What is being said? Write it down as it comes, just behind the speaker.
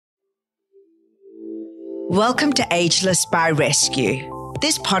Welcome to Ageless by Rescue.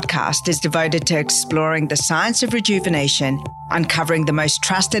 This podcast is devoted to exploring the science of rejuvenation, uncovering the most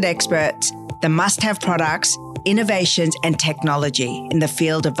trusted experts, the must-have products, innovations, and technology in the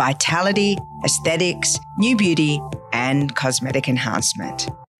field of vitality, aesthetics, new beauty, and cosmetic enhancement.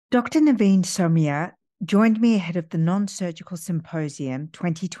 Dr. Naveen Somia joined me ahead of the Non-Surgical Symposium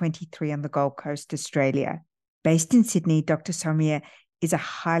 2023 on the Gold Coast, Australia. Based in Sydney, Dr. Somia is a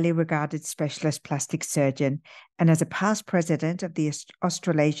highly regarded specialist plastic surgeon and as a past president of the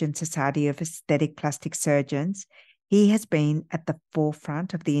Australasian Society of Aesthetic Plastic Surgeons, he has been at the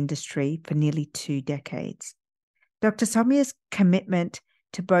forefront of the industry for nearly 2 decades. Dr. Somia's commitment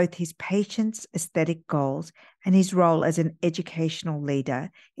to both his patients' aesthetic goals and his role as an educational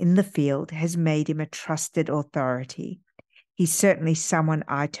leader in the field has made him a trusted authority. He's certainly someone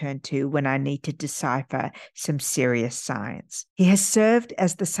I turn to when I need to decipher some serious science. He has served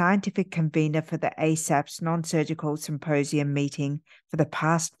as the scientific convener for the ASAP's Non-Surgical Symposium meeting for the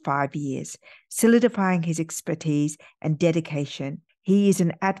past 5 years, solidifying his expertise and dedication. He is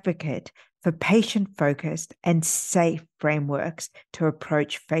an advocate for patient-focused and safe frameworks to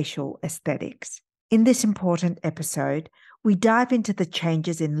approach facial aesthetics. In this important episode, we dive into the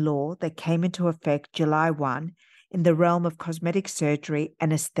changes in law that came into effect July 1 in the realm of cosmetic surgery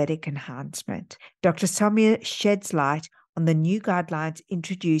and aesthetic enhancement. Dr. Somia sheds light on the new guidelines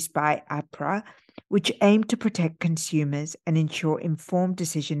introduced by APRA, which aim to protect consumers and ensure informed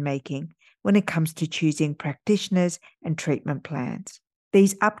decision-making when it comes to choosing practitioners and treatment plans.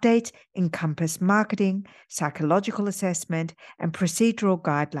 These updates encompass marketing, psychological assessment, and procedural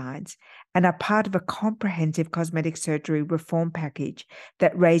guidelines, and are part of a comprehensive cosmetic surgery reform package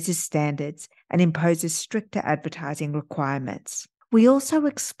that raises standards and imposes stricter advertising requirements. We also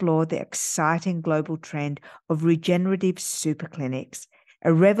explore the exciting global trend of regenerative superclinics,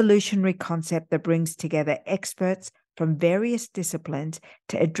 a revolutionary concept that brings together experts from various disciplines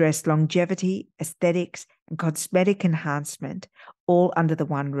to address longevity, aesthetics, and cosmetic enhancement, all under the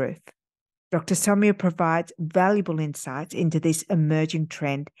one roof. Dr. Somia provides valuable insights into this emerging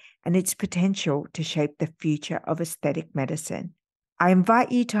trend and its potential to shape the future of aesthetic medicine. I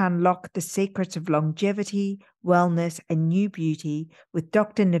invite you to unlock the secrets of longevity, wellness, and new beauty with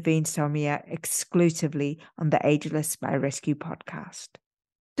Dr. Naveen Somia exclusively on the Ageless by Rescue podcast.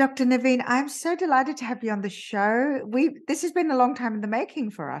 Dr. Naveen, I'm so delighted to have you on the show. This has been a long time in the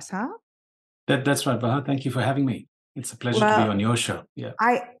making for us, huh? That's right, Baha. Thank you for having me. It's a pleasure to be on your show. Yeah.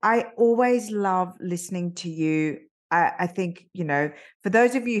 I always love listening to you. I think, for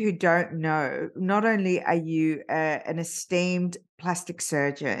those of you who don't know, not only are you an esteemed plastic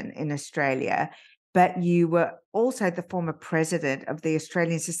surgeon in Australia, but you were also the former president of the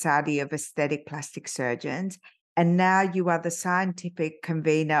Australian Society of Aesthetic Plastic Surgeons. And now you are the scientific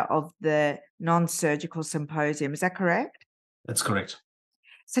convener of the Non-Surgical Symposium. Is that correct? That's correct.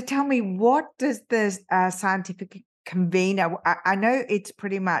 So tell me, what does the scientific convener, I know it's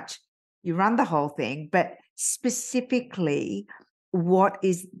pretty much, you run the whole thing, but specifically, what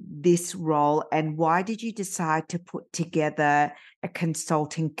is this role and why did you decide to put together a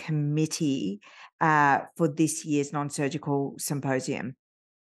consulting committee for this year's Non-Surgical Symposium?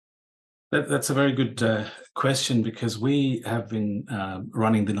 That's a very good question, because we have been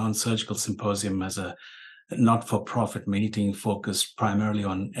running the Non-Surgical Symposium as a not-for-profit meeting focused primarily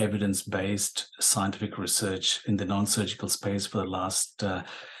on evidence-based scientific research in the non-surgical space for the last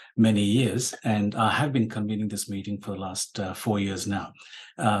many years. And I have been convening this meeting for the last 4 years now.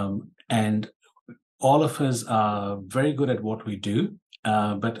 And all of us are very good at what we do,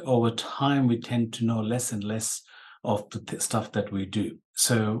 but over time we tend to know less and less of the stuff that we do.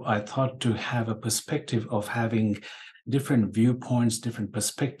 So I thought to have a perspective of having different viewpoints, different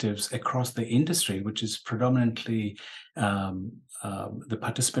perspectives across the industry, which is predominantly the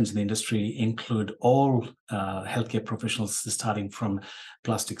participants in the industry include all healthcare professionals, starting from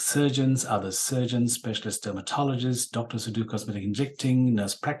plastic surgeons, other surgeons, specialist dermatologists, doctors who do cosmetic injecting,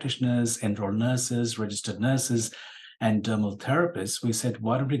 nurse practitioners, enrolled nurses, registered nurses, and dermal therapists. We said,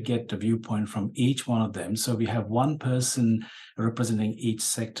 why don't we get a viewpoint from each one of them? So we have one person representing each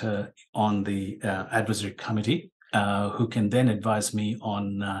sector on the advisory committee, who can then advise me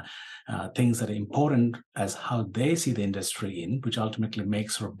on things that are important as how they see the industry in, which ultimately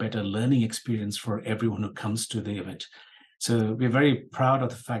makes for a better learning experience for everyone who comes to the event. So we're very proud of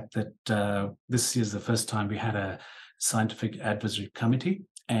the fact that this is the first time we had a scientific advisory committee,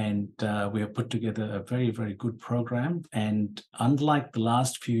 and we have put together a very, very good program. And unlike the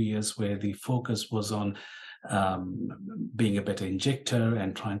last few years where the focus was on being a better injector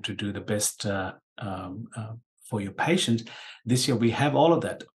and trying to do the best for your patient. This year, we have all of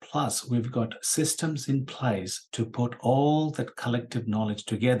that. Plus, we've got systems in place to put all that collective knowledge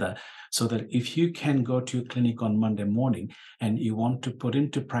together so that if you can go to your clinic on Monday morning and you want to put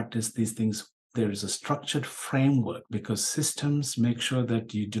into practice these things, there is a structured framework, because systems make sure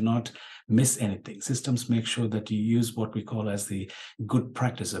that you do not miss anything. Systems make sure that you use what we call as the good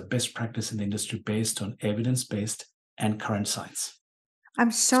practice, a best practice in the industry based on evidence-based and current science.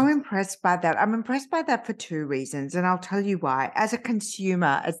 I'm so impressed by that. I'm impressed by that for two reasons, and I'll tell you why. As a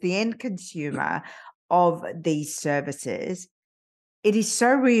consumer, as the end consumer of these services, it is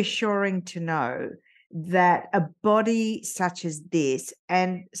so reassuring to know that a body such as this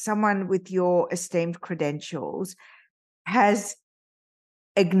and someone with your esteemed credentials has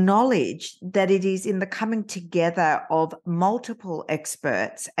acknowledged that it is in the coming together of multiple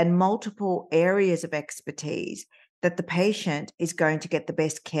experts and multiple areas of expertise that the patient is going to get the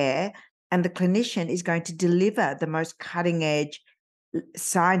best care and the clinician is going to deliver the most cutting edge,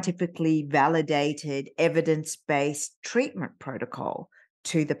 scientifically validated, evidence-based treatment protocol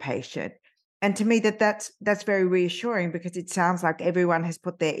to the patient. And to me, that's very reassuring, because it sounds like everyone has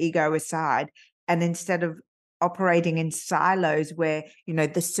put their ego aside, and instead of operating in silos where,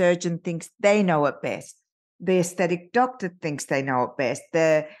 the surgeon thinks they know it best, the aesthetic doctor thinks they know it best,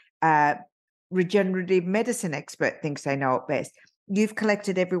 the regenerative medicine expert thinks they know it best. You've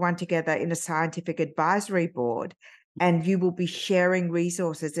collected everyone together in a scientific advisory board, and you will be sharing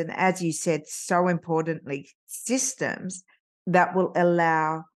resources. And as you said, so importantly, systems that will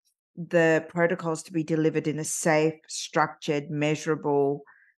allow the protocols to be delivered in a safe, structured, measurable,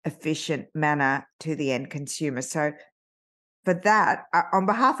 efficient manner to the end consumer. So for that, on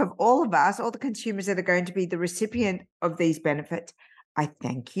behalf of all of us, all the consumers that are going to be the recipient of these benefits, I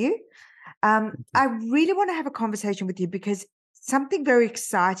thank you. I really want to have a conversation with you, because something very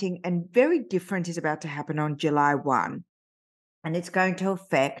exciting and very different is about to happen on July 1, and it's going to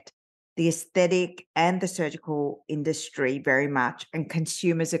affect the aesthetic and the surgical industry very much, and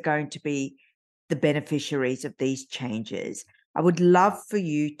consumers are going to be the beneficiaries of these changes. I would love for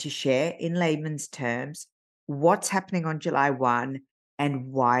you to share in layman's terms what's happening on July 1 and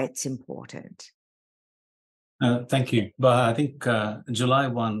why it's important. Thank you. But I think July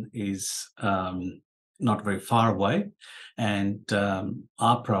 1 is not very far away. And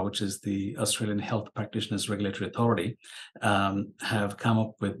AHPRA, which is the Australian Health Practitioners Regulatory Authority, have come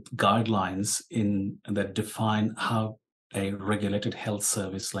up with guidelines that define how a regulated health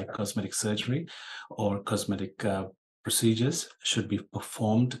service like cosmetic surgery or cosmetic procedures should be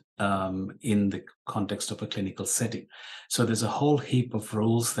performed in the context of a clinical setting. So there's a whole heap of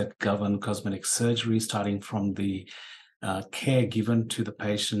rules that govern cosmetic surgery, starting from the care given to the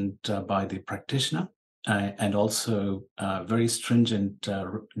patient by the practitioner, and also very stringent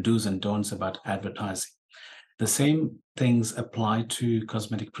do's and don'ts about advertising. The same things apply to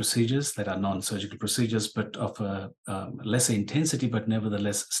cosmetic procedures that are non-surgical procedures, but of a lesser intensity, but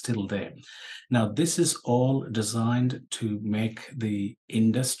nevertheless still there. Now, this is all designed to make the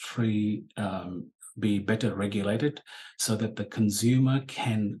industry be better regulated, so that the consumer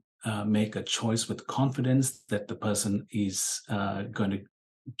can make a choice with confidence that the person is going to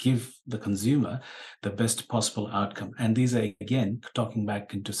give the consumer the best possible outcome. And these are, again, talking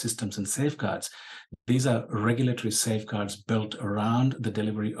back into systems and safeguards, these are regulatory safeguards built around the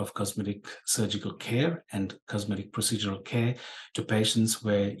delivery of cosmetic surgical care and cosmetic procedural care to patients,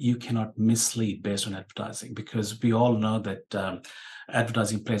 where you cannot mislead based on advertising, because we all know that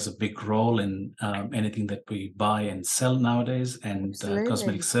advertising plays a big role in anything that we buy and sell nowadays, and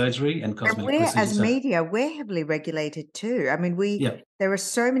cosmetic surgery and cosmetic procedures. As media, we're heavily regulated too. I mean, there are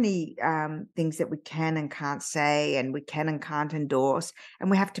so many things that we can and can't say, and we can and can't endorse, and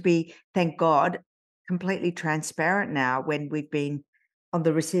we have to be, thank God, completely transparent now when we've been on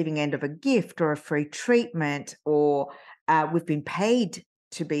the receiving end of a gift or a free treatment, or we've been paid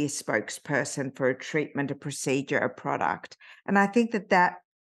to be a spokesperson for a treatment, a procedure, a product. And I think that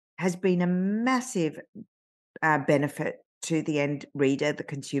has been a massive benefit to the end reader, the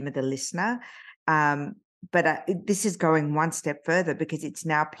consumer, the listener. But this is going one step further, because it's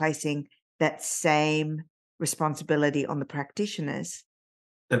now placing that same responsibility on the practitioners.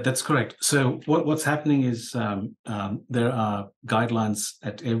 That's correct. So what's happening is there are guidelines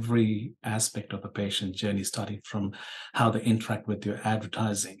at every aspect of the patient journey, starting from how they interact with your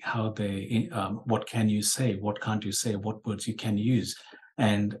advertising, how they, what can you say, what can't you say, what words you can use.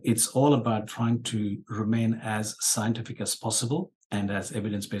 And it's all about trying to remain as scientific as possible and as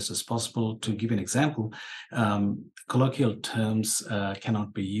evidence-based as possible. To give you an example, colloquial terms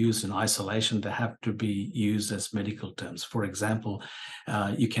cannot be used in isolation. They have to be used as medical terms. For example,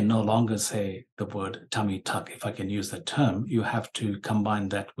 you can no longer say the word tummy tuck, if I can use that term. You have to combine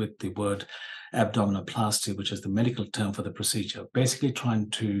that with the word abdominoplasty, which is the medical term for the procedure, basically trying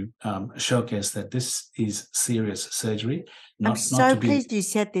to showcase that this is serious surgery. I'm so pleased you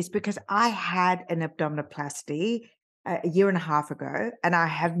said this, because I had an abdominoplasty a year and a half ago, and I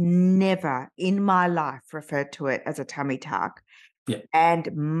have never in my life referred to it as a tummy tuck. Yeah.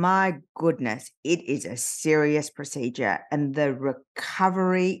 And my goodness, it is a serious procedure, and the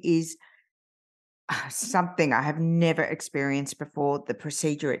recovery is something I have never experienced before. The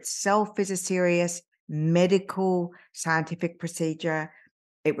procedure itself is a serious medical, scientific procedure.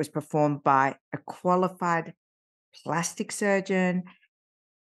 It was performed by a qualified plastic surgeon.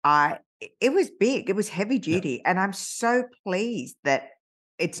 It was big, it was heavy duty, and I'm so pleased that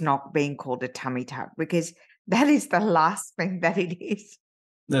it's not being called a tummy tuck, because that is the last thing that it is.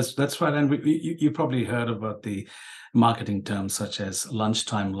 That's right. And you probably heard about the marketing terms such as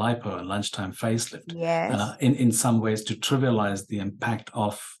lunchtime lipo and lunchtime facelift. Yes. In some ways to trivialize the impact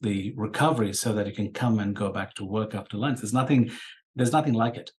of the recovery so that you can come and go back to work after lunch. There's nothing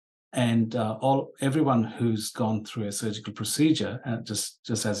like it. And everyone who's gone through a surgical procedure,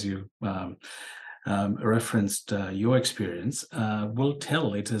 just as you referenced your experience, will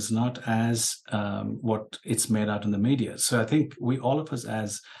tell it is not as what it's made out in the media. So I think all of us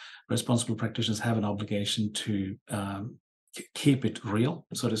as responsible practitioners have an obligation to keep it real,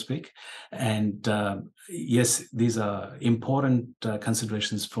 so to speak. And yes, these are important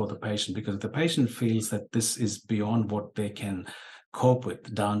considerations for the patient, because if the patient feels that this is beyond what they can cope with,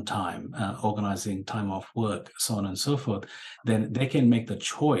 downtime, organizing time off work, so on and so forth, then they can make the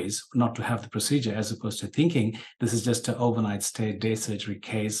choice not to have the procedure, as opposed to thinking this is just an overnight stay, day surgery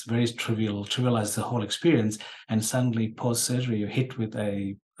case, very trivialize the whole experience, and suddenly post-surgery you're hit with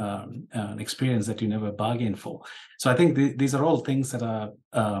an experience that you never bargained for. So I think these are all things that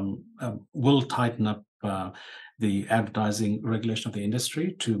will tighten up the advertising regulation of the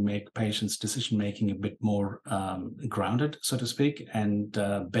industry to make patients' decision-making a bit more grounded, so to speak, and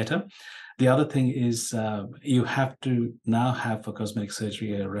better. The other thing is you have to now have for cosmetic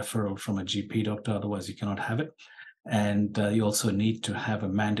surgery a referral from a GP doctor, otherwise you cannot have it. And you also need to have a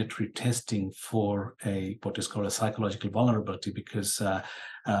mandatory testing for what is called a psychological vulnerability, because a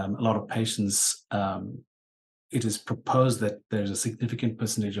lot of patients, it is proposed that there's a significant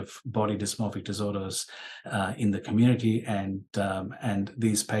percentage of body dysmorphic disorders in the community, and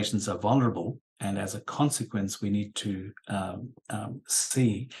these patients are vulnerable. And as a consequence, we need to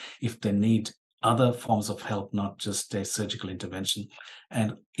see if they need other forms of help, not just a surgical intervention.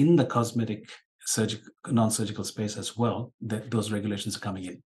 And in the cosmetic non-surgical space as well, those regulations are coming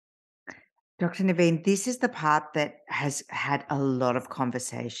in. Dr. Naveen, this is the part that has had a lot of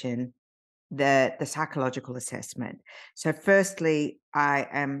conversation, the psychological assessment. So firstly, I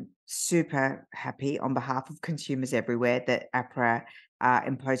am super happy on behalf of consumers everywhere that APRA are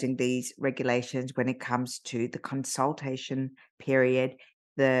imposing these regulations when it comes to the consultation period,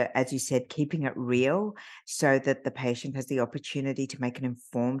 as you said, keeping it real so that the patient has the opportunity to make an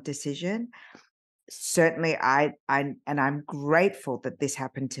informed decision. Certainly, I'm grateful that this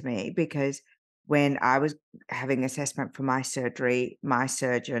happened to me, because when I was having assessment for my surgery, my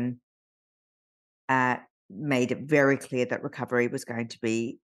surgeon made it very clear that recovery was going to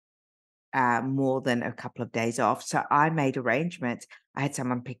be more than a couple of days off. So I made arrangements. I had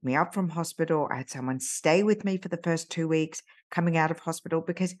someone pick me up from hospital. I had someone stay with me for the first 2 weeks coming out of hospital,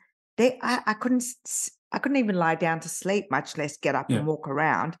 because I couldn't even lie down to sleep, much less get up and walk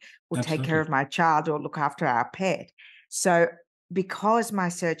around or take care of my child or look after our pet. So because my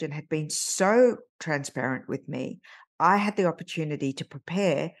surgeon had been so transparent with me, I had the opportunity to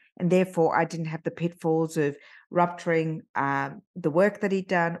prepare, and therefore I didn't have the pitfalls of rupturing the work that he'd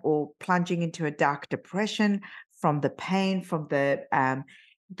done, or plunging into a dark depression from the pain, from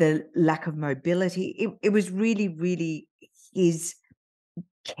the lack of mobility. It was really, really his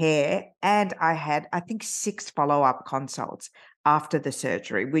care. And I had, I think, 6 follow-up consults after the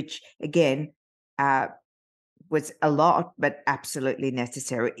surgery, which again was a lot, but absolutely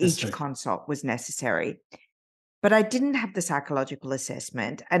necessary. Each consult was necessary. But I didn't have the psychological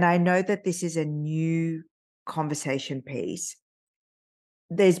assessment. And I know that this is a new conversation piece.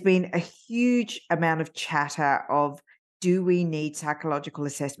 There's been a huge amount of chatter of, do we need psychological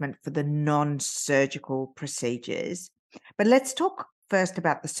assessment for the non-surgical procedures? But let's talk first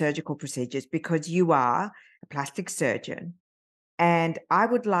about the surgical procedures, because you are a plastic surgeon. And I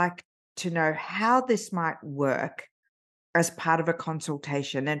would like to know how this might work as part of a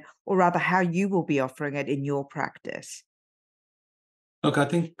consultation, and or rather how you will be offering it in your practice? Look, I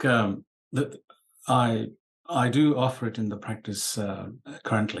think that I do offer it in the practice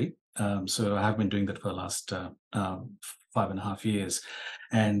currently. So I have been doing that for the last 5.5 years,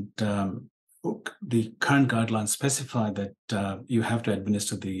 and the current guidelines specify that you have to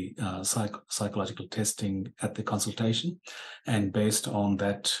administer the psychological testing at the consultation, and based on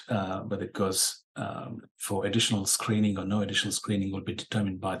that, whether it goes for additional screening or no additional screening will be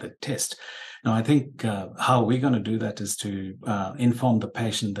determined by the test. Now, I think how we're going to do that is to inform the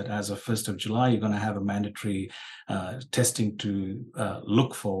patient that as of 1st of July, you're going to have a mandatory testing to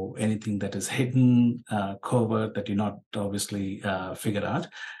look for anything that is hidden, covert, that you're not obviously figured out.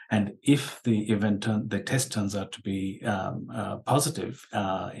 And if the test turns out to be positive,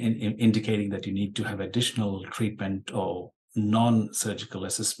 indicating that you need to have additional treatment or non-surgical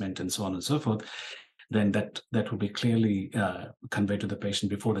assessment and so on and so forth, then that will be clearly conveyed to the patient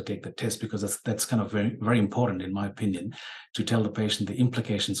before they take the test, because that's kind of very, very important, in my opinion, to tell the patient the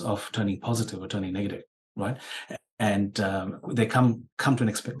implications of turning positive or turning negative, right? And they come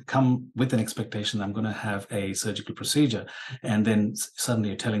with an expectation, I'm going to have a surgical procedure, and then suddenly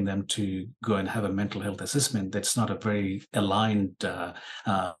you're telling them to go and have a mental health assessment. That's not a very aligned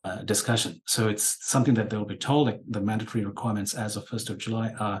discussion. So it's something that they'll be told. Like the mandatory requirements as of 1st of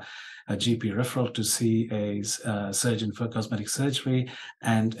July are a GP referral to see a surgeon for cosmetic surgery,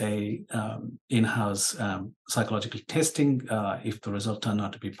 and a in-house psychological testing. If the result turned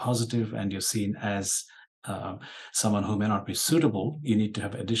out to be positive and you're seen as someone who may not be suitable, you need to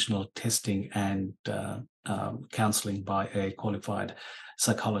have additional testing and counseling by a qualified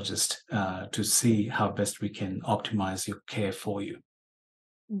psychologist to see how best we can optimize your care for you.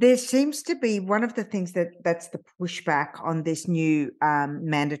 There seems to be one of the things that's the pushback on this new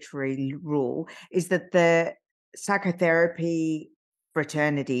mandatory rule is that the psychotherapy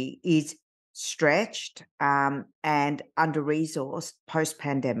fraternity is stretched and under-resourced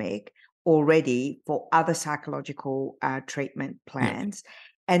post-pandemic already for other psychological treatment plans. Yeah.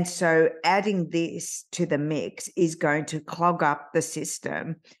 And so adding this to the mix is going to clog up the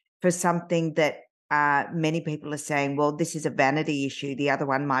system for something that many people are saying, well, this is a vanity issue. The other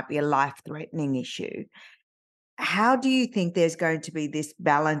one might be a life-threatening issue. How do you think there's going to be this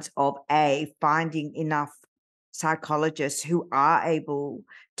balance of finding enough psychologists who are able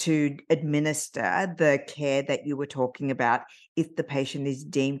to administer the care that you were talking about if the patient is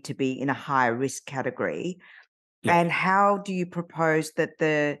deemed to be in a higher risk category? Yeah. And how do you propose that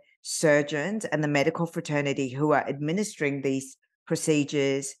the surgeons and the medical fraternity who are administering these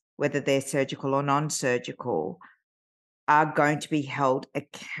procedures, whether they're surgical or non-surgical, are going to be held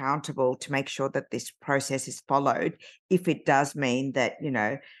accountable to make sure that this process is followed if it does mean that,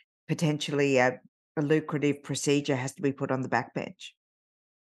 potentially a lucrative procedure has to be put on the backbench?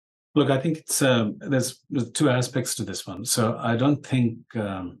 Look, I think it's there's two aspects to this one. So I don't think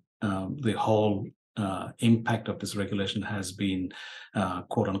the whole impact of this regulation has been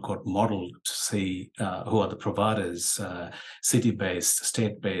quote unquote modeled to see who are the providers, city-based,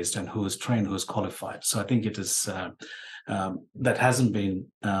 state-based, and who is trained, who is qualified. So I think it is that hasn't been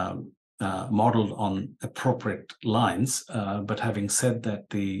modeled on appropriate lines. But having said that,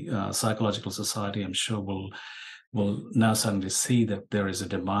 the Psychological Society, I'm sure, will now suddenly see that there is a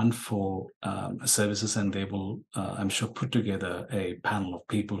demand for services, and they will, I'm sure, put together a panel of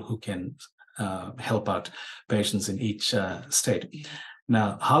people who can help out patients in each state.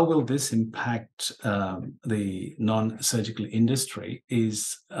 Now, how will this impact the non-surgical industry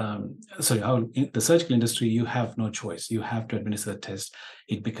is, the surgical industry, you have no choice. You have to administer the test.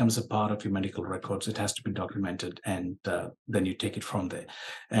 It becomes a part of your medical records. It has to be documented, and then you take it from there.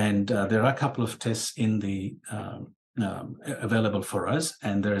 And there are a couple of tests in the available for us,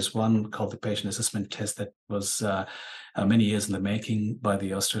 and there is one called the patient assessment test that was many years in the making by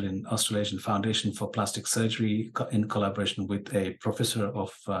the Australasian Foundation for Plastic Surgery in collaboration with a professor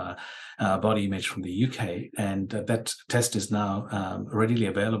of body image from the UK, and that test is now readily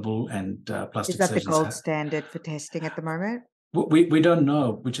available, and plastic surgeons. Is that the gold standard for testing at the moment? We don't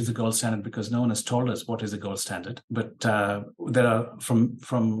know which is the gold standard because no one has told us what is the gold standard. But there are,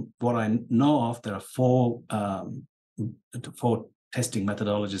 from what I know of, there are four testing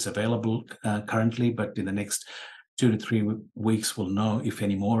methodologies available currently, but in the next 2 to 3 weeks, we'll know if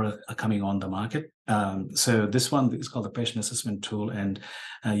any more are coming on the market. So this one is called the patient assessment tool, and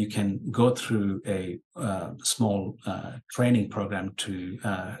you can go through a small training program to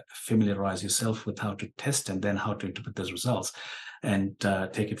familiarize yourself with how to test and then how to interpret those results and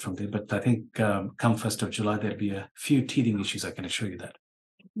take it from there. But I think come 1st of July, there'll be a few teething issues, I can assure you that.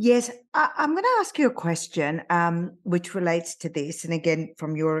 Yes, I'm going to ask you a question which relates to this. And again,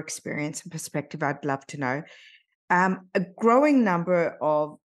 from your experience and perspective, I'd love to know. A growing number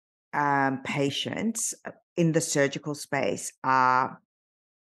of patients in the surgical space are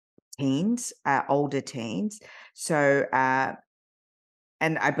teens, older teens. So,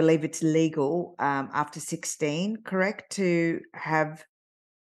 and I believe it's legal after 16, correct, to have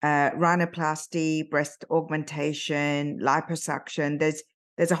rhinoplasty, breast augmentation, liposuction.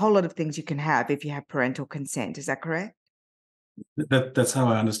 There's a whole lot of things you can have if you have parental consent. Is that correct? That's how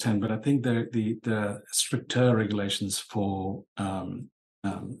I understand, but I think the stricter regulations for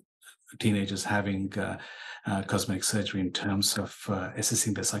teenagers having cosmetic surgery in terms of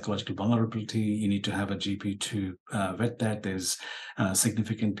assessing their psychological vulnerability. You need to have a GP to vet that. There's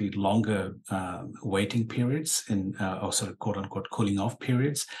significantly longer waiting periods or sort of quote unquote cooling off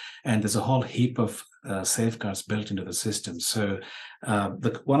periods. And there's a whole heap of safeguards built into the system. So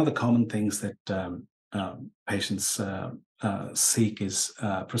one of the common things that patients seek is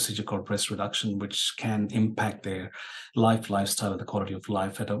a procedure called breast reduction, which can impact their lifestyle, and the quality of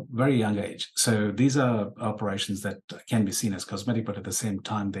life at a very young age. So these are operations that can be seen as cosmetic, but at the same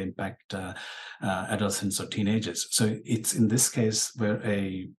time, they impact adolescents or teenagers. So it's in this case where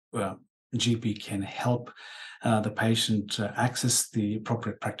a GP can help the patient access the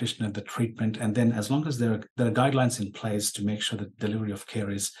appropriate practitioner, the treatment, and then as long as there are guidelines in place to make sure that delivery of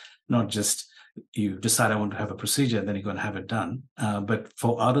care is not just you decide I want to have a procedure, and then you're going to have it done. But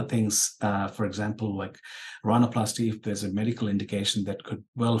for other things, for example, like rhinoplasty, if there's a medical indication that could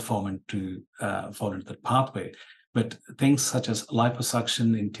well fall into that pathway. But things such as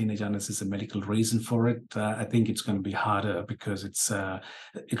liposuction in teenage adults is a medical reason for it. I think it's going to be harder because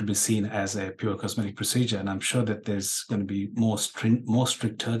it'll be seen as a pure cosmetic procedure, and I'm sure that there's going to be more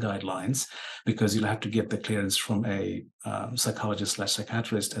stricter guidelines because you'll have to get the clearance from a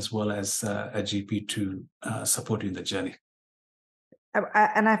psychologist/psychiatrist as well as a GP to support you in the journey.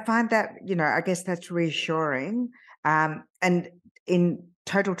 And I find that, I guess that's reassuring. And in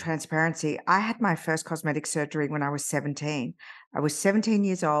total transparency, I had my first cosmetic surgery when I was 17. I was 17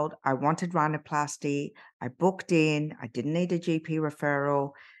 years old. I wanted rhinoplasty. I booked in. I didn't need a GP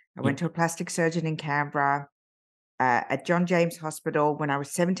referral. I went to a plastic surgeon in Canberra at John James Hospital when I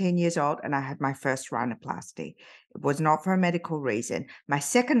was 17 years old, and I had my first rhinoplasty. It was not for a medical reason. My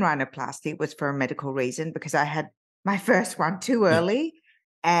second rhinoplasty was for a medical reason because I had my first one too early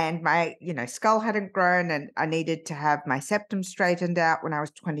and my, skull hadn't grown and I needed to have my septum straightened out when I was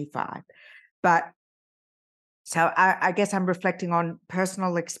 25. But so I guess I'm reflecting on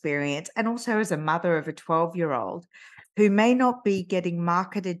personal experience and also as a mother of a 12-year-old who may not be getting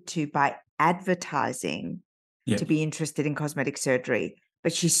marketed to by advertising to be interested in cosmetic surgery,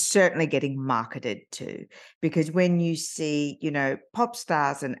 but she's certainly getting marketed to, because when you see, pop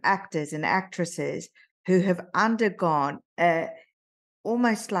stars and actors and actresses who have undergone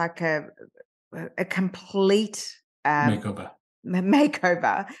almost like a complete makeover,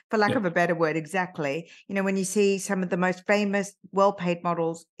 for lack of a better word, exactly. When you see some of the most famous, well-paid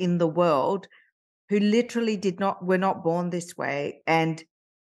models in the world who literally were not born this way and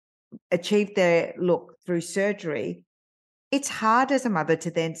achieved their look through surgery, it's hard as a mother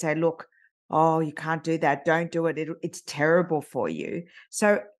to then say, look, oh, you can't do that. Don't do it. It's terrible for you.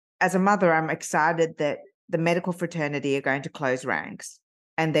 So as a mother, I'm excited that the medical fraternity are going to close ranks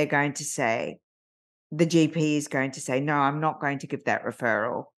and they're going to say, the GP is going to say, no, I'm not going to give that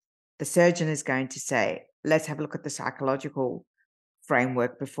referral. The surgeon is going to say, let's have a look at the psychological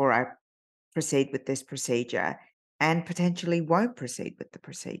framework before I proceed with this procedure, and potentially won't proceed with the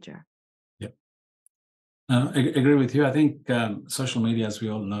procedure. Yep. I agree with you. I think social media, as we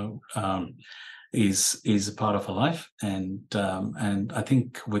all know, is a part of our life, and I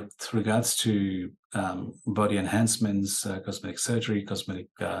think with regards to body enhancements, cosmetic surgery, cosmetic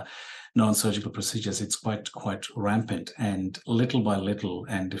non-surgical procedures, it's quite rampant, and little by little,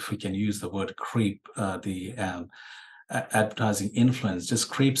 and if we can use the word creep, the advertising influence just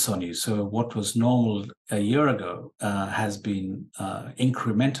creeps on you. So what was normal a year ago has been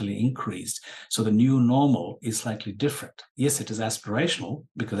incrementally increased. So the new normal is slightly different. Yes, it is aspirational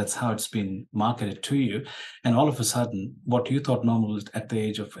because that's how it's been marketed to you. And all of a sudden, what you thought normal at the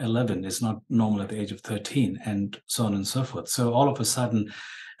age of 11 is not normal at the age of 13, and so on and so forth. So all of a sudden,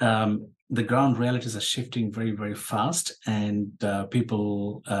 the ground realities are shifting very, very fast. And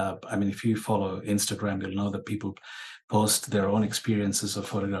people, if you follow Instagram, you'll know that people post their own experiences or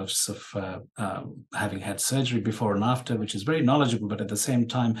photographs of having had surgery before and after, which is very knowledgeable. But at the same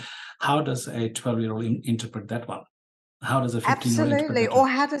time, how does a 12-year-old interpret that one? How does a 15-year-old interpret that one? Or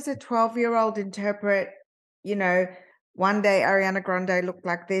how does a 12-year-old interpret, one day Ariana Grande looked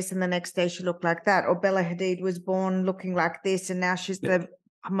like this and the next day she looked like that, or Bella Hadid was born looking like this and now she's the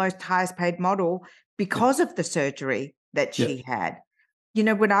most highest paid model because of the surgery that she had. You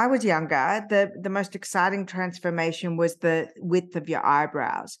know, when I was younger, the most exciting transformation was the width of your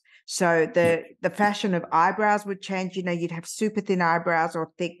eyebrows. So the fashion of eyebrows would change. You know, you'd have super thin eyebrows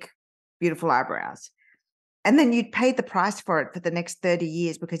or thick, beautiful eyebrows. And then you'd pay the price for it for the next 30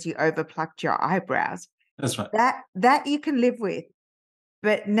 years because you overplucked your eyebrows. That's right. That you can live with.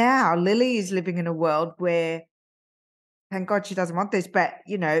 But now Lily is living in a world where, thank God she doesn't want this, but,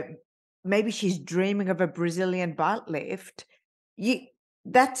 you know, maybe she's dreaming of a Brazilian butt lift.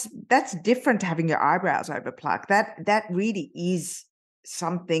 That's different to having your eyebrows overplucked. That really is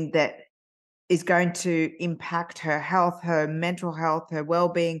something that is going to impact her health, her mental health, her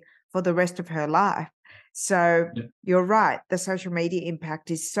well-being for the rest of her life. So you're right. The social media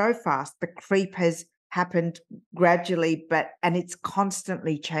impact is so fast. The creep has happened gradually, and it's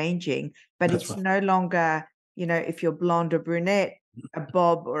constantly changing, but That's it's right. no longer, you know, if you're blonde or brunette, a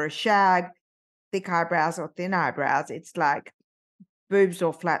bob or a shag, thick eyebrows or thin eyebrows. It's like boobs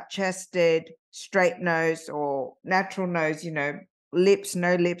or flat chested, straight nose or natural nose, you know, lips,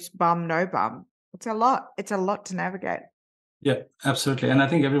 no lips, bum, no bum. It's a lot. It's a lot to navigate. Yeah, absolutely. And I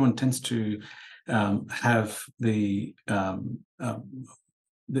think everyone tends to have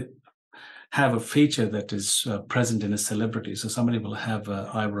have a feature that is present in a celebrity. So somebody will have an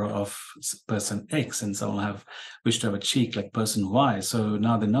eyebrow of person X, and someone will have wish to have a cheek like person Y. So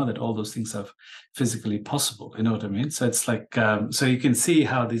now they know that all those things are physically possible. You know what I mean? So it's like so you can see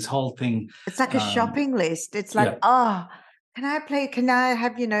how this whole thing. It's like a shopping list. It's like, oh, can I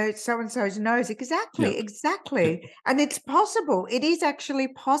have, you know, so-and-so's nose? Exactly. And it's possible. It is actually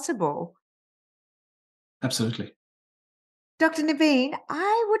possible. Absolutely. Dr. Naveen,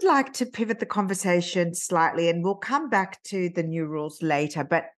 I would like to pivot the conversation slightly, and we'll come back to the new rules later,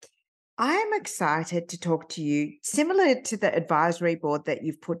 but I'm excited to talk to you, similar to the advisory board that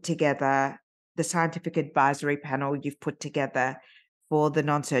you've put together, the scientific advisory panel you've put together for the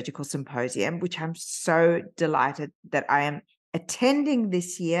non-surgical symposium, which I'm so delighted that I am attending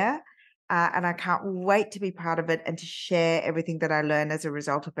this year. And I can't wait to be part of it and to share everything that I learn as a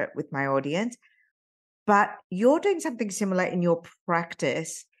result of it with my audience. But you're doing something similar in your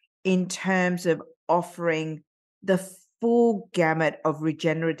practice in terms of offering the full gamut of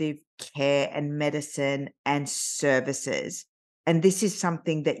regenerative care and medicine and services. And this is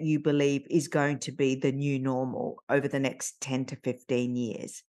something that you believe is going to be the new normal over the next 10 to 15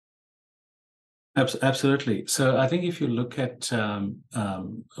 years. Absolutely. So I think if you look at,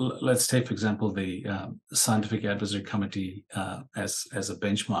 let's take, for example, the Scientific Advisory Committee as a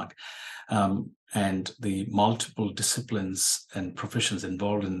benchmark, and the multiple disciplines and professions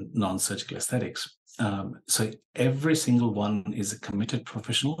involved in non-surgical aesthetics. So every single one is a committed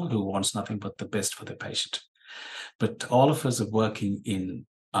professional who wants nothing but the best for the patient. But all of us are working in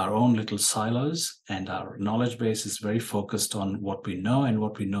our own little silos, and our knowledge base is very focused on what we know and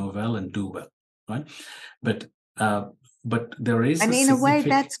what we know well and do well. Right, but there is, and in a way,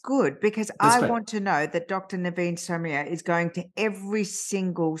 that's good, because I want to know that Dr. Naveen Somia is going to every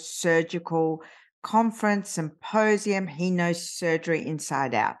single surgical conference, symposium. He knows surgery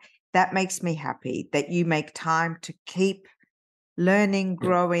inside out. That makes me happy that you make time to keep learning,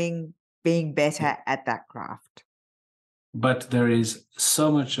 growing, being better at that craft. But there is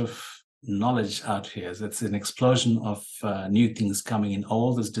so much of knowledge out here. That's an explosion of new things coming in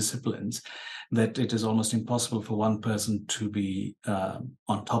all these disciplines, that it is almost impossible for one person to be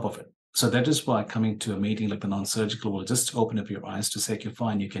on top of it. So that is why coming to a meeting like the non-surgical will just open up your eyes to say, okay,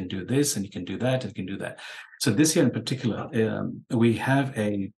 fine, you can do this and you can do that and you can do that. So this year in particular, we have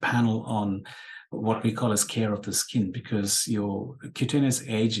a panel on what we call as care of the skin, because your cutaneous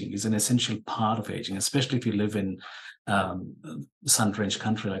aging is an essential part of aging, especially if you live in sun-drenched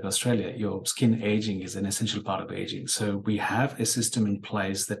country like Australia. Your skin aging is an essential part of aging. So we have a system in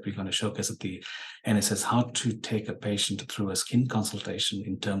place that we're going to showcase at the NSS, how to take a patient through a skin consultation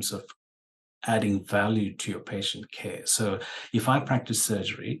in terms of adding value to your patient care. So if I practice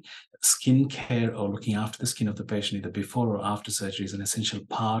surgery, skin care or looking after the skin of the patient either before or after surgery is an essential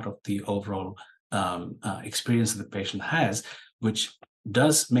part of the overall experience that the patient has, which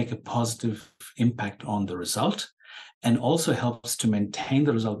does make a positive impact on the result, and also helps to maintain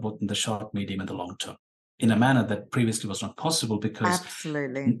the result both in the short, medium, and the long term in a manner that previously was not possible, because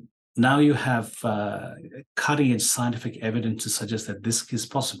now you have cutting-edge scientific evidence to suggest that this is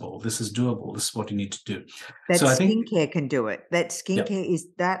possible, this is doable, this is what you need to do. That skincare can do it. That skincare is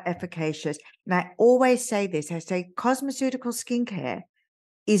that efficacious. And I always say this, I say cosmeceutical skincare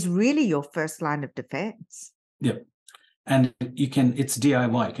is really your first line of defense. Yeah. And it's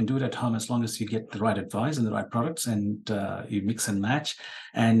DIY. You can do it at home as long as you get the right advice and the right products, and you mix and match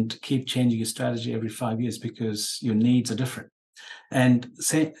and keep changing your strategy every 5 years because your needs are different. And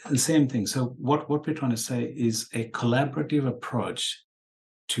same thing. So what we're trying to say is a collaborative approach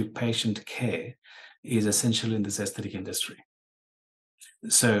to patient care is essential in this aesthetic industry.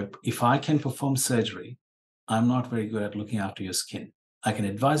 So if I can perform surgery, I'm not very good at looking after your skin. I can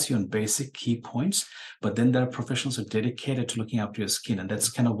advise you on basic key points, but then there are professionals who are dedicated to looking after your skin. And that's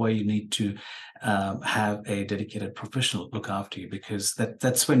kind of why you need to have a dedicated professional look after you, because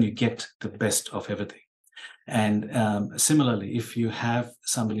that's when you get the best of everything. And similarly, if you have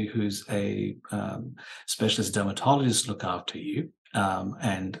somebody who's a specialist dermatologist look after you,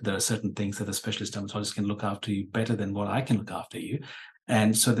 and there are certain things that the specialist dermatologist can look after you better than what I can look after you.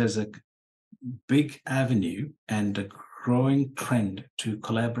 And so there's a big avenue and a growing trend to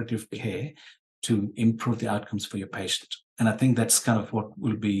collaborative care to improve the outcomes for your patient. And I think that's kind of what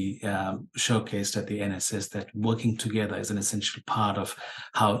will be showcased at the NSS, that working together is an essential part of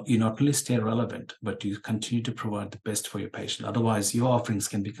how you not only stay relevant, but you continue to provide the best for your patient. Otherwise, your offerings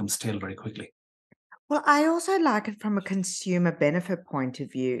can become stale very quickly. Well, I also like it from a consumer benefit point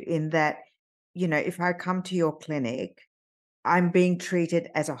of view, in that, if I come to your clinic, I'm being treated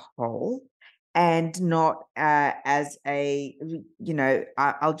as a whole and not as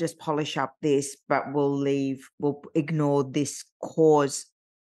I'll just polish up this, but we'll ignore this cause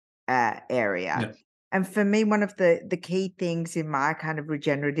area. Yeah. And for me, one of the key things in my kind of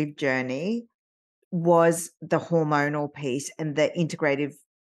regenerative journey was the hormonal piece and the integrative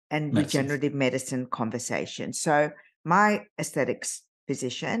and regenerative medicine conversation. So my aesthetics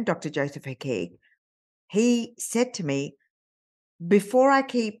physician, Dr. Joseph Hakeek, he said to me, before I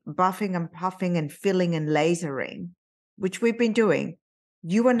keep buffing and puffing and filling and lasering, which we've been doing,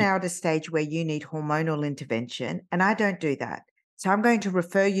 you are now at a stage where you need hormonal intervention, and I don't do that. So I'm going to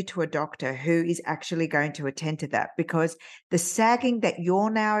refer you to a doctor who is actually going to attend to that, because the sagging that you're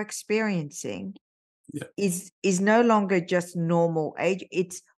now experiencing is no longer just normal age.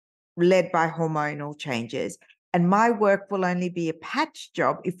 It's led by hormonal changes. And my work will only be a patch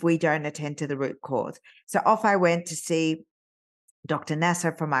job if we don't attend to the root cause. So off I went to see Dr.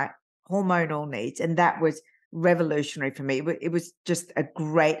 Nasser for my hormonal needs. And that was revolutionary for me. It was just a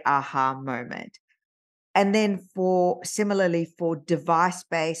great aha moment. And then similarly for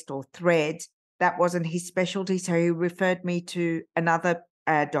device-based or threads, that wasn't his specialty. So he referred me to another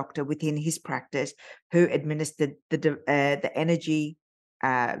doctor within his practice who administered the energy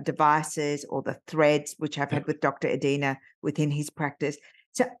devices or the threads, which I've had with Dr. Adina within his practice.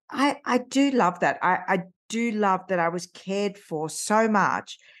 So I do love that. I do love that I was cared for so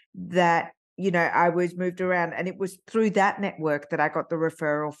much that, I was moved around, and it was through that network that I got the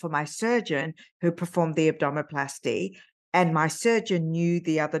referral for my surgeon who performed the abdominoplasty, and my surgeon knew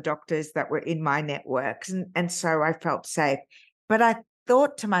the other doctors that were in my networks. And so I felt safe. But I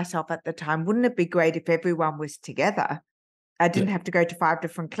thought to myself at the time, wouldn't it be great if everyone was together? I didn't have to go to 5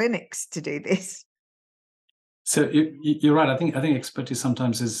 different clinics to do this. So you're right. I think expertise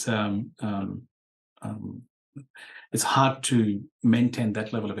sometimes is it's hard to maintain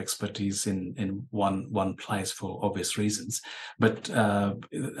that level of expertise in one place for obvious reasons. But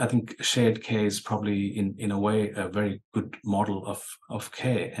I think shared care is probably in a way a very good model of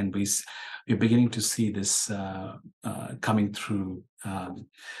care, and we're beginning to see this coming through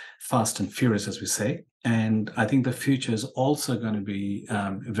fast and furious, as we say. And I think the future is also going to be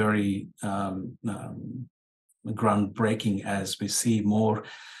very groundbreaking as we see more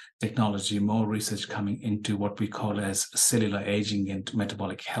technology, more research coming into what we call as cellular aging and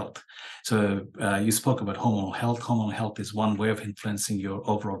metabolic health. So you spoke about hormonal health. Hormonal health is one way of influencing your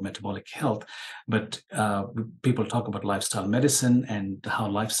overall metabolic health, but people talk about lifestyle medicine and how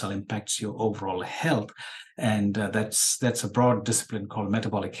lifestyle impacts your overall health. And that's a broad discipline called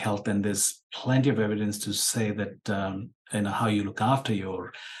metabolic health. And there's plenty of evidence to say that how you look after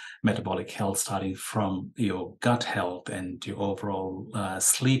your metabolic health, starting from your gut health and your overall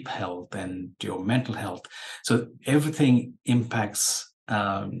sleep health and your mental health. So everything impacts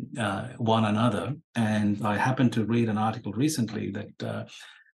one another. And I happened to read an article recently that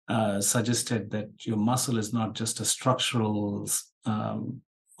suggested that your muscle is not just a structural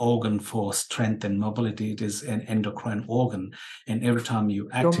organ for strength and mobility. It is an endocrine organ, and every time you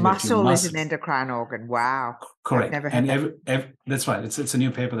activate your muscle is an endocrine organ. Wow, correct. I've never heard that. That's right. It's a new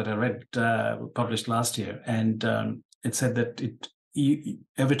paper that I read published last year, and it said that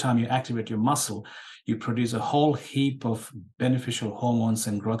every time you activate your muscle, you produce a whole heap of beneficial hormones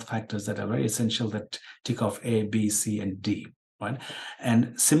and growth factors that are very essential, that tick off A, B, C, and D. right?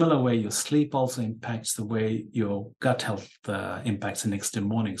 And similar way, your sleep also impacts the way your gut health impacts the next day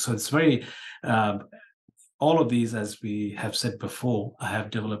morning. So it's very all of these, as we have said before, have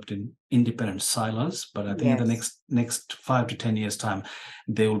developed in independent silos. But I think in the next 5 to 10 years' time,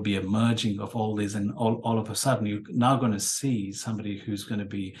 there will be a merging of all these, and all of a sudden, you're now going to see somebody who's going to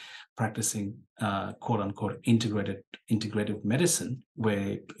be practicing quote unquote integrative medicine,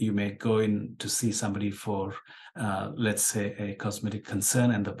 where you may go in to see somebody for let's say a cosmetic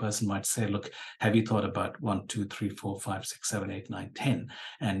concern, and the person might say, look, have you thought about 1, 2, 3, 4, 5, 6, 7, 8, 9, 10,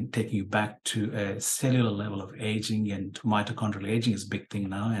 and taking you back to a cellular level of aging. And mitochondrial aging is a big thing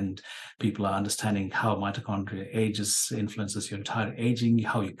now, and people are understanding how mitochondria ages influences your entire aging,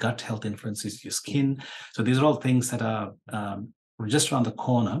 how your gut health influences your skin. So these are all things that are just around the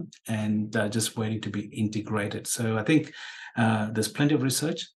corner and just waiting to be integrated. So I think there's plenty of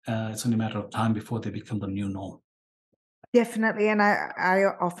research. It's only a matter of time before they become the new norm. Definitely. And I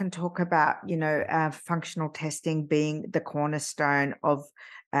often talk about, functional testing being the cornerstone of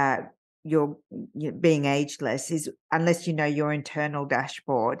your being ageless, is unless you know your internal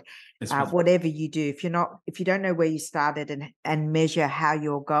dashboard, whatever you do, if you don't know where you started and measure how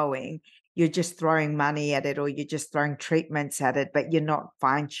you're going, you're just throwing money at it, or you're just throwing treatments at it, but you're not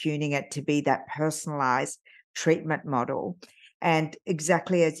fine tuning it to be that personalized treatment model. And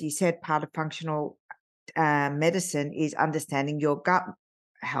exactly as you said, part of functional medicine is understanding your gut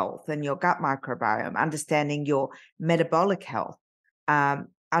health and your gut microbiome, understanding your metabolic health,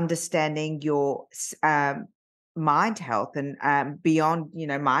 understanding your mind health, and beyond,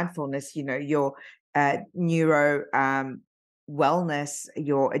 mindfulness, your neuro wellness,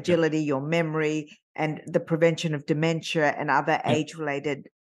 your agility, your memory, and the prevention of dementia and other age-related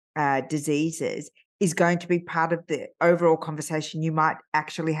diseases is going to be part of the overall conversation you might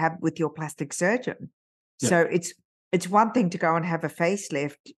actually have with your plastic surgeon. So it's one thing to go and have a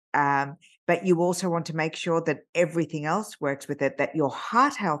facelift, but you also want to make sure that everything else works with it, that your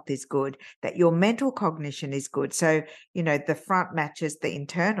heart health is good, that your mental cognition is good. So, the front matches the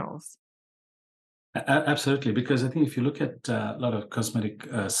internals. Absolutely, because I think if you look at a lot of cosmetic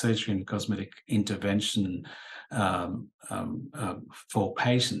surgery and cosmetic intervention for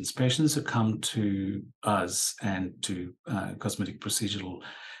patients who come to us and to cosmetic procedural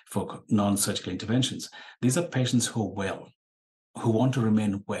for non-surgical interventions, these are patients who are well, who want to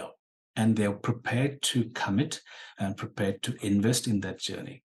remain well, and they're prepared to commit and prepared to invest in that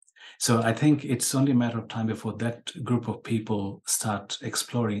journey. So I think it's only a matter of time before that group of people start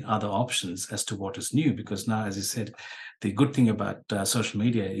exploring other options as to what is new. Because now, as you said, the good thing about social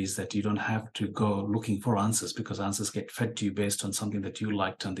media is that you don't have to go looking for answers, because answers get fed to you based on something that you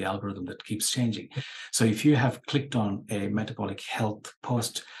liked on the algorithm that keeps changing. So if you have clicked on a metabolic health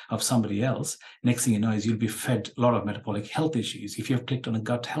post of somebody else, next thing you know is you'll be fed a lot of metabolic health issues. If you've clicked on a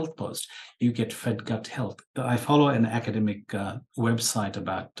gut health post, you get fed gut health. I follow an academic website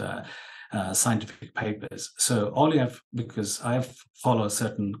about scientific papers. So all you have, because I follow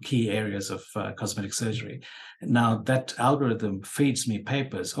certain key areas of cosmetic surgery, now that algorithm feeds me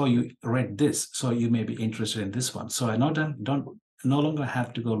papers. Oh, you read this, so you may be interested in this one. So I don't no longer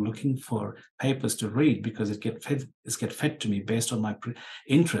have to go looking for papers to read, because it get fed to me based on my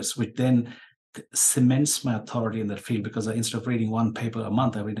interests, which then cements my authority in that field, because instead of reading one paper a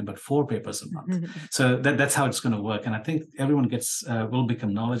month, I read about 4 papers a month. So that's how it's going to work. And I think everyone will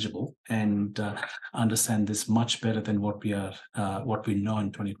become knowledgeable and understand this much better than what we know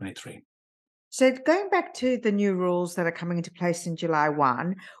in 2023. So going back to the new rules that are coming into place in July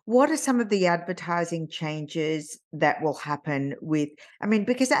 1, what are some of the advertising changes that will happen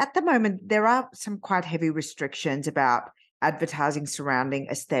because at the moment there are some quite heavy restrictions about advertising surrounding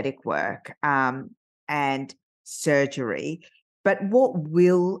aesthetic work and surgery. But what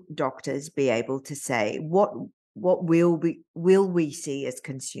will doctors be able to say? What will we see as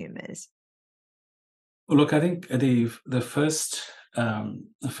consumers? Look, I think the first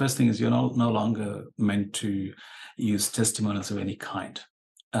thing is you're no longer meant to use testimonials of any kind.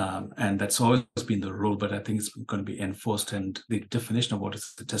 And that's always been the rule, but I think it's going to be enforced. And the definition of what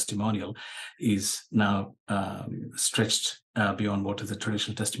is the testimonial is now stretched beyond what is the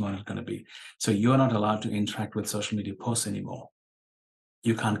traditional testimonial going to be. So you are not allowed to interact with social media posts anymore.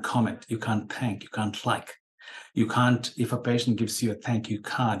 You can't comment, you can't thank, you can't like. You can't, if a patient gives you a thank you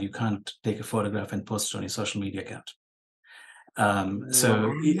card, you can't take a photograph and post it on your social media account.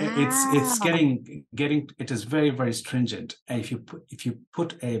 So it's Wow. getting it is very, very stringent. If you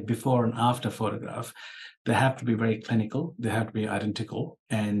put a before and after photograph, they have to be very clinical, they have to be identical,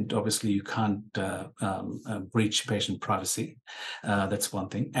 and obviously you can't breach patient privacy. That's one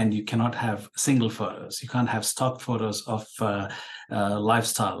thing. And you cannot have single photos. You can't have stock photos of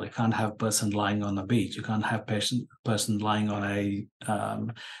lifestyle. You can't have person lying on a beach. You can't have person lying on a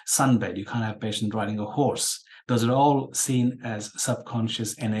sunbed. You can't have patient riding a horse. Those are all seen as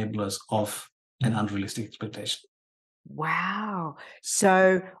subconscious enablers of an unrealistic expectation. Wow.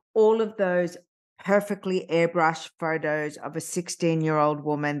 So all of those perfectly airbrushed photos of a 16-year-old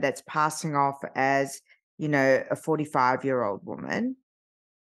woman that's passing off as, a 45-year-old woman,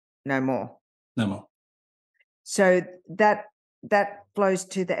 no more. No more. So that flows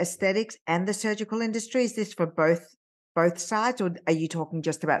to the aesthetics and the surgical industry. Is this for both sides, or are you talking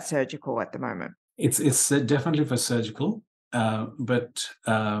just about surgical at the moment? It's definitely for surgical, but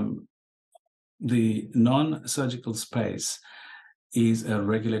the non-surgical space is a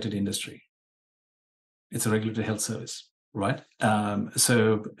regulated industry. It's a regulated health service, right?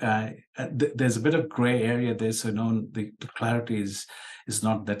 So there's a bit of gray area there. So the clarity is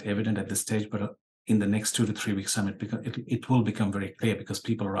not that evident at this stage, but in the next 2 to 3 weeks time, it will become very clear because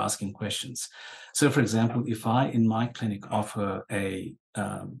people are asking questions. So, for example, if I in my clinic offer a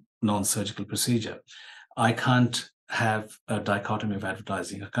non-surgical procedure, I can't have a dichotomy of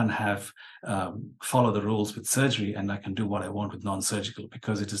advertising. I can't have follow the rules with surgery and I can do what I want with non-surgical,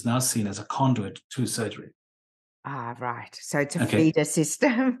 because it is now seen as a conduit to surgery. Ah, right. So it's a Okay. feeder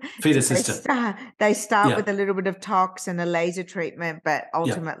system. Feeder So system. they start Yeah. with a little bit of tox and a laser treatment, but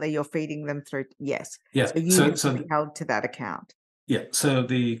ultimately you're feeding them through. Yes. Yeah. So you have to be held to that account. Yeah. So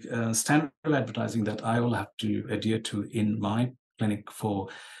the standard advertising that I will have to adhere to in my clinic for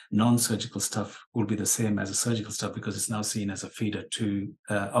non-surgical stuff will be the same as a surgical stuff, because it's now seen as a feeder to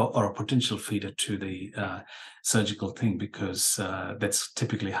or a potential feeder to the surgical thing, because that's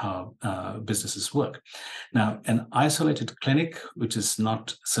typically how businesses work. Now, an isolated clinic, which is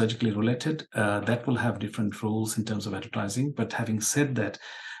not surgically related, that will have different rules in terms of advertising. But having said that,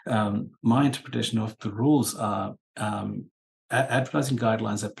 my interpretation of the rules are advertising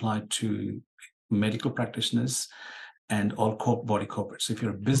guidelines apply to medical practitioners and all body corporates. So if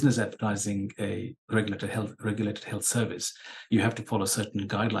you're a business advertising a regulated health service, you have to follow certain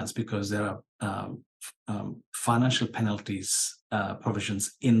guidelines, because there are financial penalties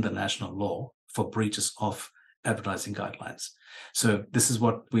provisions in the national law for breaches of advertising guidelines. So this is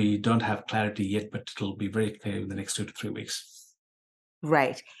what we don't have clarity yet, but it'll be very clear in the next 2 to 3 weeks.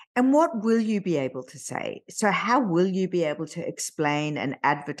 Great. And what will you be able to say? So how will you be able to explain and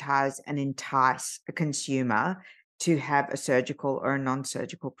advertise and entice a consumer to have a surgical or a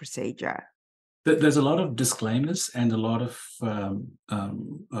non-surgical procedure? There's a lot of disclaimers and a lot of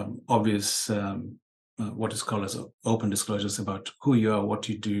obvious what is called as open disclosures about who you are, what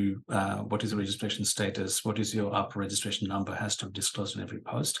you do, what is your registration status, what is your upper registration number, has to be disclosed in every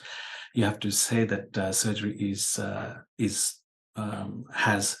post. You have to say that surgery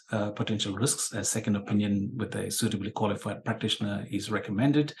has potential risks. A second opinion with a suitably qualified practitioner is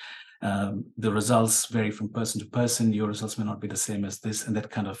recommended. The results vary from person to person. Your results may not be the same as this, and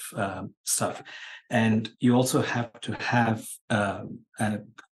that kind of stuff. And you also have to have a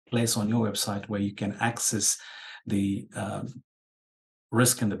place on your website where you can access the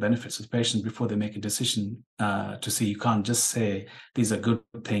risk and the benefits of the patient before they make a decision to see. You can't just say these are good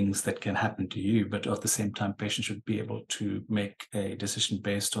things that can happen to you, but at the same time, patients should be able to make a decision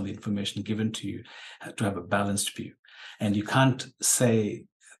based on the information given to you to have a balanced view. And you can't say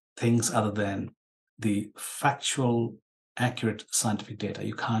things other than the factual, accurate scientific data.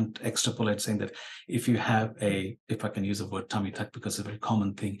 You can't extrapolate saying that if you have if I can use the word tummy tuck because it's a very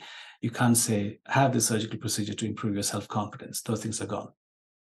common thing, you can't say have this surgical procedure to improve your self-confidence. Those things are gone.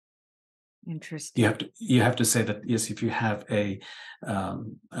 Interesting. You have to say that, yes, if you have a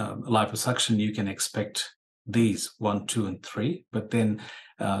liposuction, you can expect these 1, 2, and 3. But then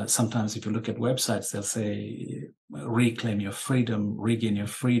sometimes if you look at websites, they'll say reclaim your freedom, regain your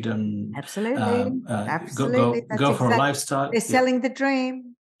freedom. Absolutely. Absolutely. Go for a lifestyle. They're selling the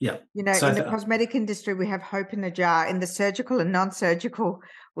dream. Yeah. So in the cosmetic industry, we have hope in a jar. In the surgical and non-surgical,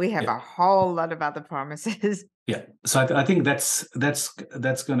 we have a whole lot of other promises. Yeah. So I think that's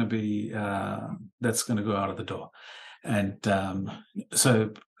going to be that's going to go out of the door. And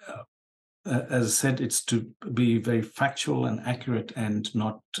so as I said, it's to be very factual and accurate and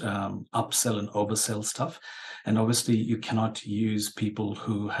not upsell and oversell stuff. And obviously, you cannot use people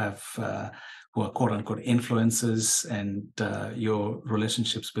who have who are quote unquote influencers, and your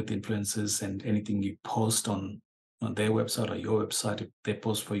relationships with influencers and anything you post on on their website or your website, if they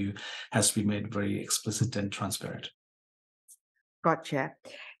post for you, has to be made very explicit and transparent. Gotcha.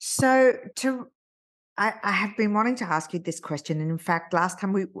 So I have been wanting to ask you this question. And in fact, last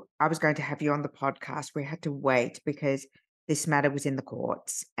time I was going to have you on the podcast, we had to wait because this matter was in the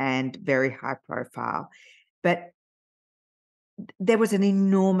courts and very high profile. But there was an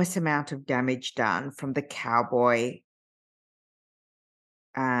enormous amount of damage done from the cowboy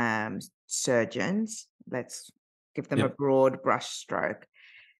surgeons. Let's give them a broad brushstroke.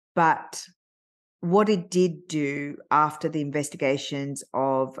 But what it did do after the investigations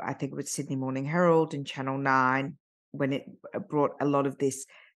of, I think it was Sydney Morning Herald and Channel 9, when it brought a lot of this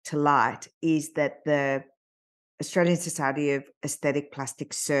to light, is that the Australian Society of Aesthetic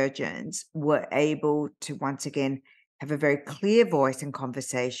Plastic Surgeons were able to once again have a very clear voice and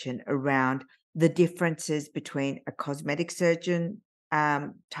conversation around the differences between a cosmetic surgeon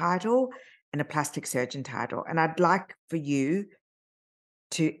title and a plastic surgeon title. And I'd like for you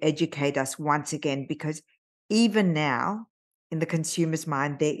to educate us once again, because even now in the consumer's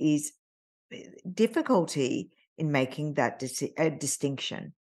mind, there is difficulty in making that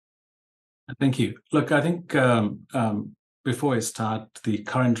distinction. Thank you. Look, I think before I start, the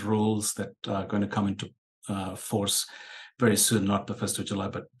current rules that are going to come into force very soon, not the 1st of July,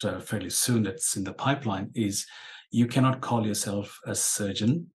 but fairly soon, that's in the pipeline, is you cannot call yourself a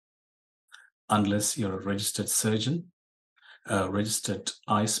surgeon unless you're a registered surgeon, a registered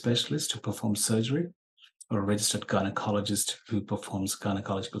eye specialist who performs surgery, or a registered gynecologist who performs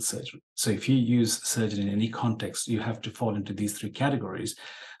gynecological surgery. So if you use surgeon in any context, you have to fall into these three categories.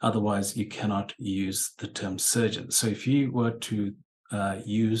 Otherwise, you cannot use the term surgeon. So if you were to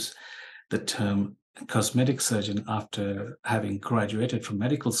use the term cosmetic surgeon after having graduated from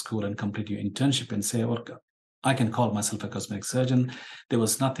medical school and complete your internship and say, well, I can call myself a cosmetic surgeon, there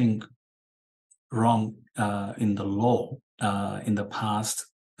was nothing wrong in the law in the past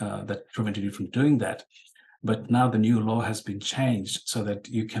that prevented you from doing that. But now the new law has been changed so that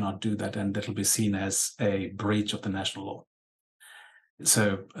you cannot do that, and that will be seen as a breach of the national law.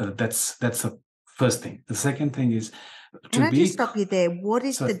 So that's the first thing. The second thing is Can I just stop you there? What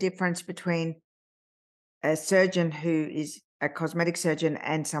is the difference between a surgeon who is a cosmetic surgeon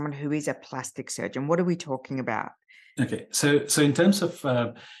and someone who is a plastic surgeon? What are we talking about? Okay, so in terms of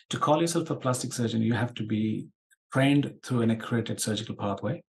to call yourself a plastic surgeon, you have to be trained through an accredited surgical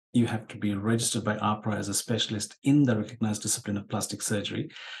pathway. You have to be registered by APRA as a specialist in the recognized discipline of plastic surgery,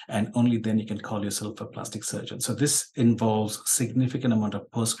 and only then you can call yourself a plastic surgeon. So this involves significant amount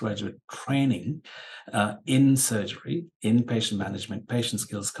of postgraduate training in surgery, in patient management, patient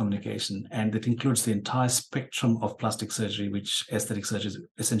skills, communication, and it includes the entire spectrum of plastic surgery, which aesthetic surgery is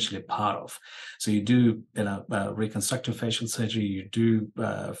essentially a part of. So you do reconstructive facial surgery, you do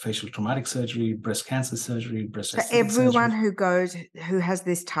facial traumatic surgery, breast cancer surgery, breast aesthetic surgery. Everyone who has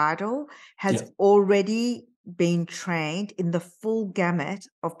this title has already been trained in the full gamut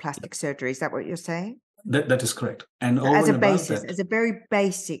of plastic surgery. Is that what you're saying? That is correct. And so as a basis, as a very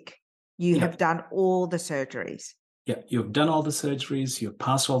basic, you have done all the surgeries. Yeah, you've done all the surgeries, you've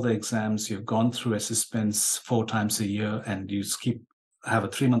passed all the exams, you've gone through assessments 4 times a year, and you have a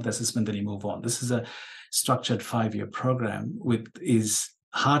 3-month assessment, then you move on. This is a structured 5-year program, which is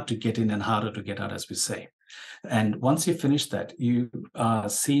hard to get in and harder to get out, as we say. And once you finish that, you are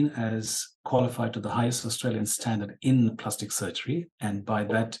seen as qualified to the highest Australian standard in plastic surgery. And by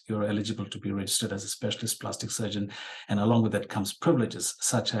that, you're eligible to be registered as a specialist plastic surgeon. And along with that comes privileges,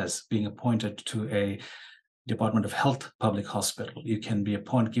 such as being appointed to a Department of Health public hospital. You can be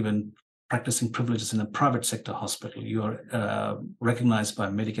given practicing privileges in a private sector hospital. You are recognized by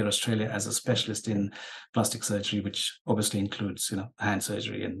Medicare Australia as a specialist in plastic surgery, which obviously includes, hand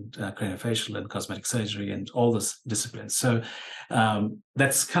surgery and craniofacial and cosmetic surgery and all those disciplines. So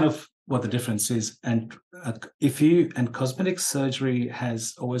that's kind of what the difference is. And cosmetic surgery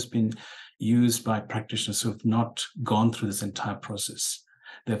has always been used by practitioners who have not gone through this entire process.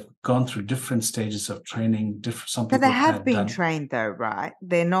 They've gone through different stages of training. Some people but they have been trained, though, right?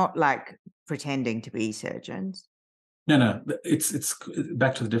 They're not like pretending to be surgeons. No. It's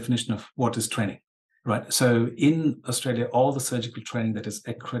back to the definition of what is training, right? So in Australia, all the surgical training that is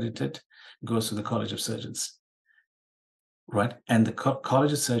accredited goes to the College of Surgeons, right? And the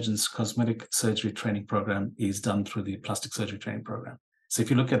College of Surgeons cosmetic surgery training program is done through the plastic surgery training program. So if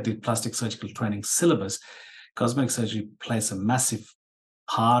you look at the plastic surgical training syllabus, cosmetic surgery plays a massive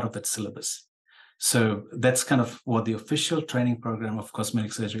part of that syllabus. So that's kind of what the official training program of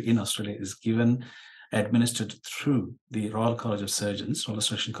cosmetic surgery in Australia is given, administered through the Royal College of Surgeons, Royal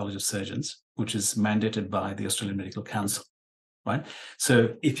Australian College of Surgeons, which is mandated by the Australian Medical Council, right?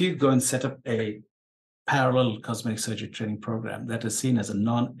 So if you go and set up a parallel cosmetic surgery training program that is seen as a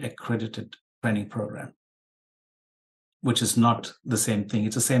non-accredited training program, which is not the same thing.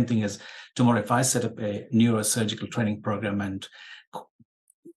 It's the same thing as tomorrow if I set up a neurosurgical training program and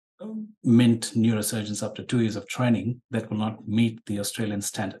mint neurosurgeons up to 2 years of training, that will not meet the Australian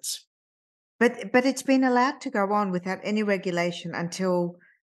standards. But it's been allowed to go on without any regulation until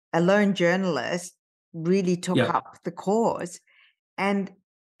a lone journalist really took up the cause. And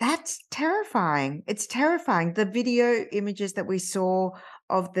that's terrifying. It's terrifying. The video images that we saw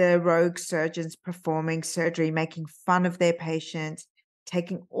of the rogue surgeons performing surgery, making fun of their patients,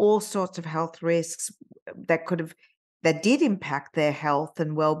 taking all sorts of health risks that did impact their health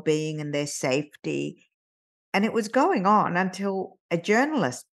and well-being and their safety. And it was going on until a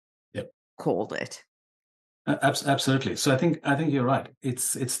journalist called it. Absolutely. So I think you're right.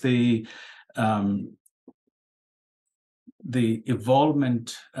 It's the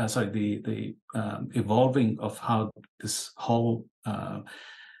evolving of how this whole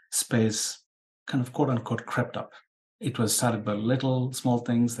space kind of quote unquote crept up. It was started by little small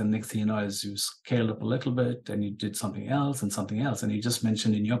things, then next thing you know, as you scaled up a little bit and you did something else. And you just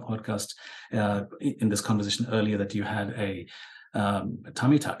mentioned in your podcast in this conversation earlier that you had a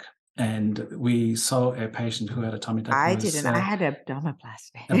tummy tuck. And we saw a patient who had a tummy tuck. I didn't. I had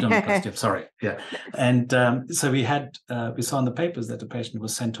abdominoplasty. Abdominoplasty, sorry. Yeah. And so we saw in the papers that the patient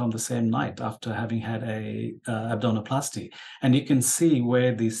was sent home the same night after having had a abdominoplasty. And you can see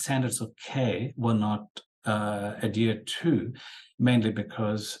where the standards of care were not adhered to, mainly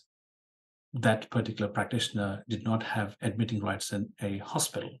because that particular practitioner did not have admitting rights in a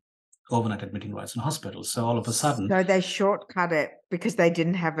hospital. Overnight admitting rights in hospitals. So all of a sudden, so they shortcut it because they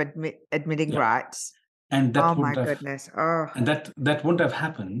didn't have admitting rights. And that goodness! Oh, and that wouldn't have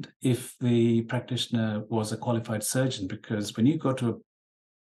happened if the practitioner was a qualified surgeon. Because when you go to a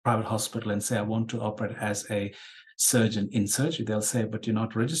private hospital and say, "I want to operate as a surgeon in surgery," they'll say, "But you're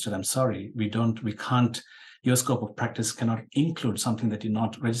not registered. I'm sorry, we can't. Your scope of practice cannot include something that you're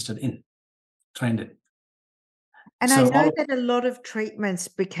not registered in, trained in." And so I know that a lot of treatments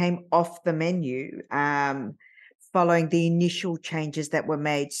became off the menu following the initial changes that were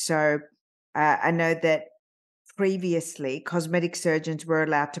made. So I know that previously cosmetic surgeons were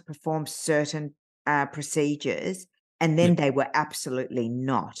allowed to perform certain procedures, and then they were absolutely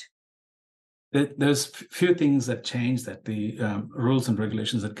not. There's few things that changed, that the rules and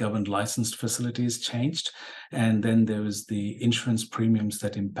regulations that governed licensed facilities changed. And then there was the insurance premiums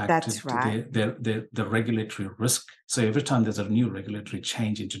that impacted the regulatory risk. So every time there's a new regulatory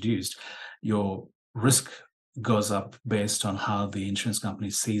change introduced, your risk goes up based on how the insurance company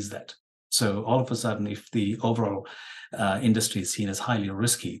sees that. So all of a sudden, if the overall industry is seen as highly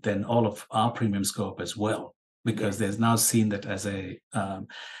risky, then all of our premiums go up as well. Because there's now seen that as a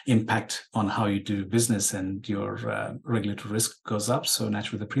impact on how you do business, and your regulatory risk goes up, so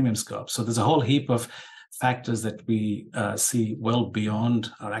naturally the premiums go up. So there's a whole heap of factors that we see well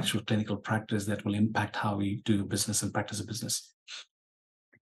beyond our actual clinical practice that will impact how we do business and practice a business.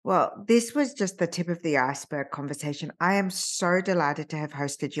 Well, this was just the tip of the iceberg conversation. I am so delighted to have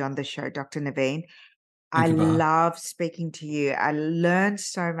hosted you on the show, Dr. Naveen. I love speaking to you. I learned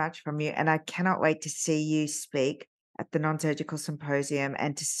so much from you, and I cannot wait to see you speak at the Non-Surgical Symposium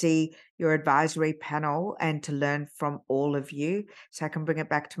and to see your advisory panel and to learn from all of you so I can bring it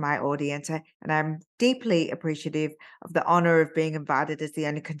back to my audience. And I'm deeply appreciative of the honor of being invited as the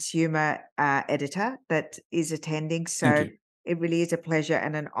only consumer editor that is attending. So it really is a pleasure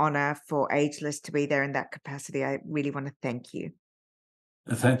and an honor for Ageless to be there in that capacity. I really want to thank you.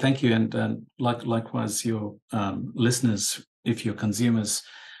 Thank you. And likewise, your listeners, if you're consumers,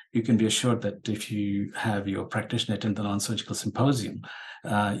 you can be assured that if you have your practitioner attend the Non-Surgical Symposium,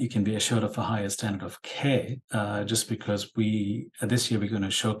 you can be assured of a higher standard of care, just because this year we're going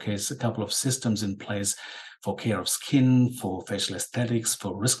to showcase a couple of systems in place for care of skin, for facial aesthetics,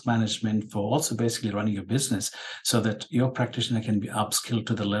 for risk management, for also basically running your business, so that your practitioner can be upskilled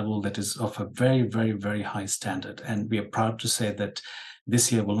to the level that is of a very, very, very high standard. And we are proud to say that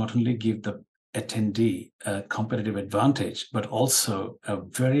this year will not only give the attendee a competitive advantage, but also a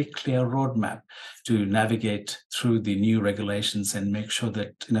very clear roadmap to navigate through the new regulations and make sure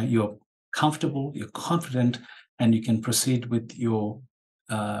that you're comfortable, you're confident, and you can proceed with your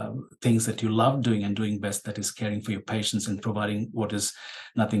things that you love doing and doing best, that is caring for your patients and providing what is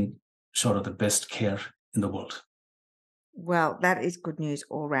nothing short of the best care in the world. Well, that is good news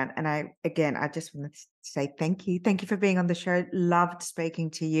all around. And I just want to say thank you. Thank you for being on the show. Loved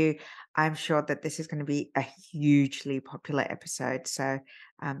speaking to you. I'm sure that this is going to be a hugely popular episode. So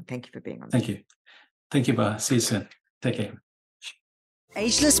thank you for being on. Thank you. Thank you, Ba. See you soon. Take care.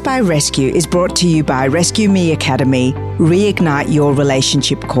 Ageless by Rescue is brought to you by Rescue Me Academy, Reignite Your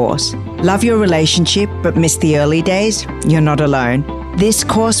Relationship course. Love your relationship but miss the early days? You're not alone. This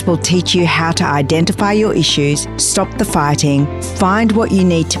course will teach you how to identify your issues, stop the fighting, find what you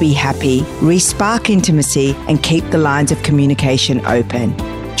need to be happy, re-spark intimacy, and keep the lines of communication open.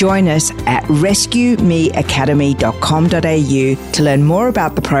 Join us at rescuemeacademy.com.au to learn more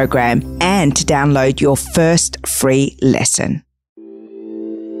about the program and to download your first free lesson.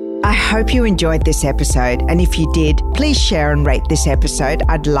 I hope you enjoyed this episode, and if you did, please share and rate this episode.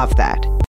 I'd love that.